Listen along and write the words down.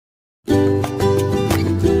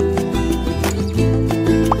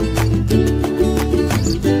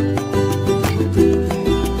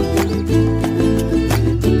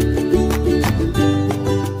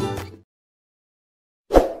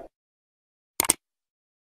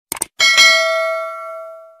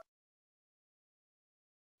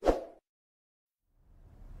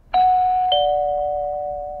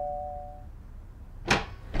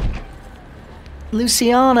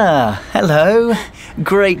Luciana, hello.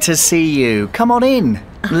 Great to see you. Come on in.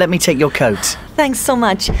 Let me take your coat. Thanks so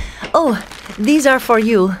much. Oh, these are for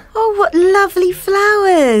you. Oh, what lovely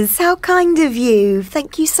flowers. How kind of you.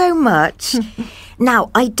 Thank you so much.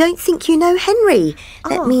 Now, I don't think you know Henry.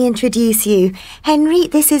 Let me introduce you. Henry,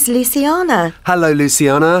 this is Luciana. Hello,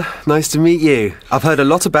 Luciana. Nice to meet you. I've heard a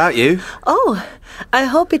lot about you. Oh, I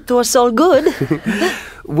hope it was all good.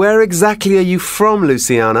 Where exactly are you from,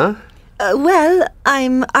 Luciana? Well,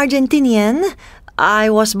 I'm Argentinian.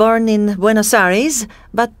 I was born in Buenos Aires,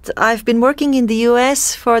 but I've been working in the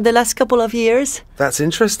US for the last couple of years. That's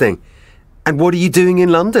interesting. And what are you doing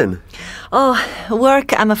in London? Oh,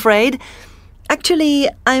 work, I'm afraid. Actually,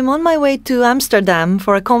 I'm on my way to Amsterdam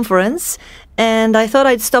for a conference, and I thought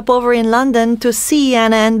I'd stop over in London to see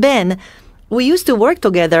Anna and Ben. We used to work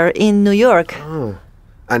together in New York. Oh.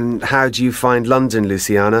 And how do you find London,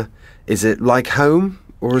 Luciana? Is it like home,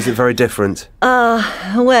 or is it very different?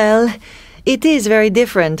 Well, it is very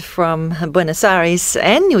different from Buenos Aires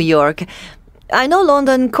and New York. I know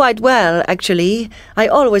London quite well, actually. I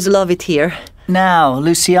always love it here. Now,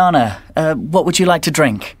 Luciana, what would you like to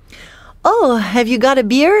drink? Oh, have you got a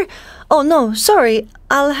beer? Oh, no, sorry.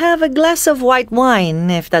 I'll have a glass of white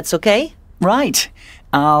wine, if that's okay. Right.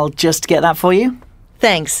 I'll just get that for you.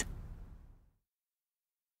 Thanks.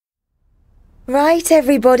 Right,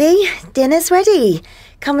 everybody. Dinner's ready.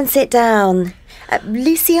 Come and sit down.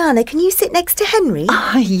 Luciana, can you sit next to Henry?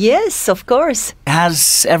 Yes, of course.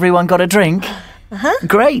 Has everyone got a drink?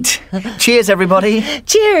 Great. Cheers, everybody.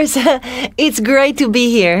 Cheers. It's great to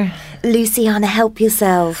be here. Luciana, help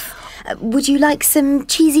yourself. Would you like some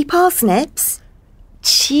cheesy parsnips?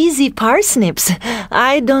 Cheesy parsnips?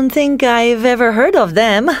 I don't think I've ever heard of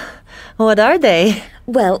them. What are they?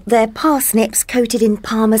 Well, they're parsnips coated in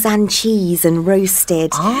Parmesan cheese and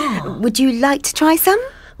roasted. Oh. Would you like to try some?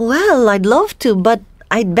 Well, I'd love to, but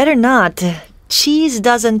I'd better not. Cheese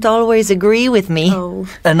doesn't always agree with me. Oh.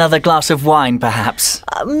 Another glass of wine, perhaps?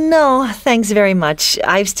 No, thanks very much.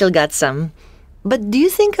 I've still got some. But do you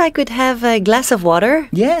think I could have a glass of water?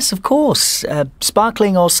 Yes, of course.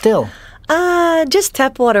 Sparkling or still? Just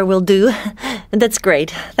tap water will do. That's great.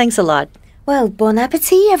 Thanks a lot. Well, bon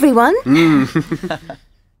appetit, everyone.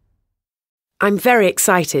 I'm very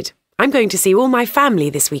excited. I'm going to see all my family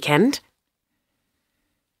this weekend.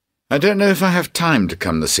 I don't know if I have time to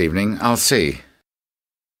come this evening. I'll see.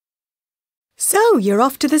 So, you're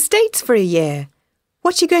off to the States for a year.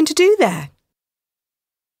 What are you going to do there?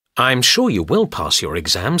 I'm sure you will pass your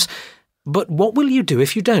exams, but what will you do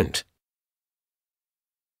if you don't?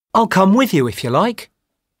 I'll come with you if you like.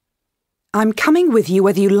 I'm coming with you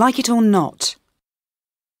whether you like it or not.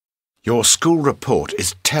 Your school report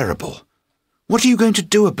is terrible. What are you going to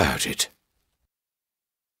do about it?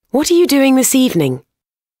 What are you doing this evening?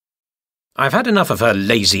 I've had enough of her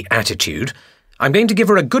lazy attitude. I'm going to give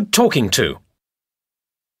her a good talking to.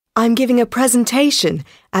 I'm giving a presentation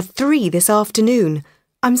at 3 this afternoon.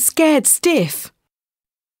 I'm scared stiff.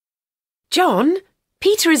 John,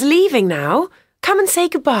 Peter is leaving now. Come and say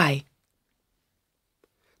goodbye.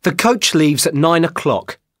 The coach leaves at 9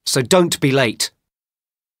 o'clock, so don't be late.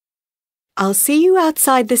 I'll see you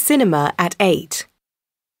outside the cinema at 8.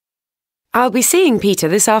 I'll be seeing Peter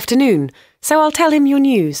this afternoon, so I'll tell him your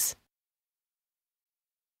news.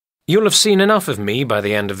 You'll have seen enough of me by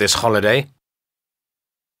the end of this holiday.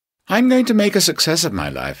 I'm going to make a success of my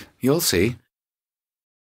life. You'll see.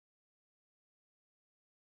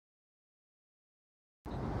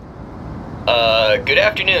 Good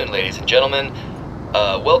afternoon, ladies and gentlemen.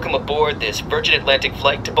 Welcome aboard this Virgin Atlantic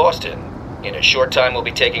flight to Boston. In a short time, we'll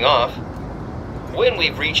be taking off. When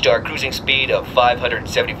we've reached our cruising speed of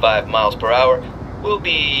 575 miles per hour, we'll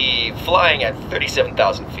be flying at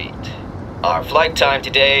 37,000 feet. Our flight time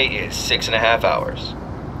today is 6.5 hours.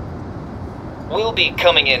 We'll be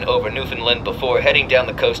coming in over Newfoundland before heading down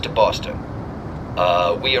the coast to Boston.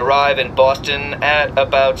 We arrive in Boston at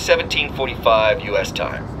about 17:45 U.S.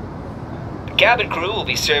 time. The cabin crew will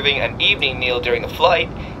be serving an evening meal during the flight.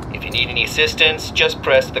 If you need any assistance, just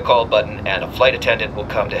press the call button and a flight attendant will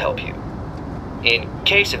come to help you. In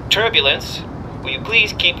case of turbulence, will you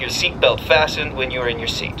please keep your seatbelt fastened when you're in your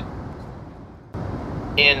seat.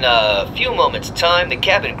 In a few moments' time, the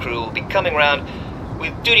cabin crew will be coming around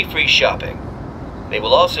with duty-free shopping. They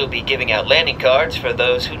will also be giving out landing cards for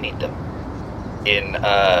those who need them. In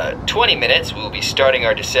 20 minutes, we'll be starting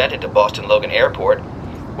our descent into Boston Logan Airport,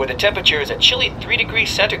 where the temperature is a chilly 3 degrees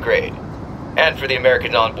centigrade. And for the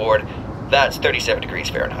Americans on board, that's 37 degrees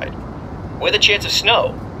Fahrenheit. With a chance of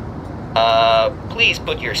snow. Please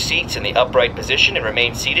put your seats in the upright position and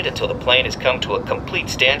remain seated until the plane has come to a complete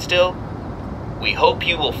standstill. We hope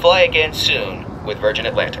you will fly again soon. with Virgin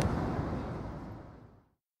Atlantic.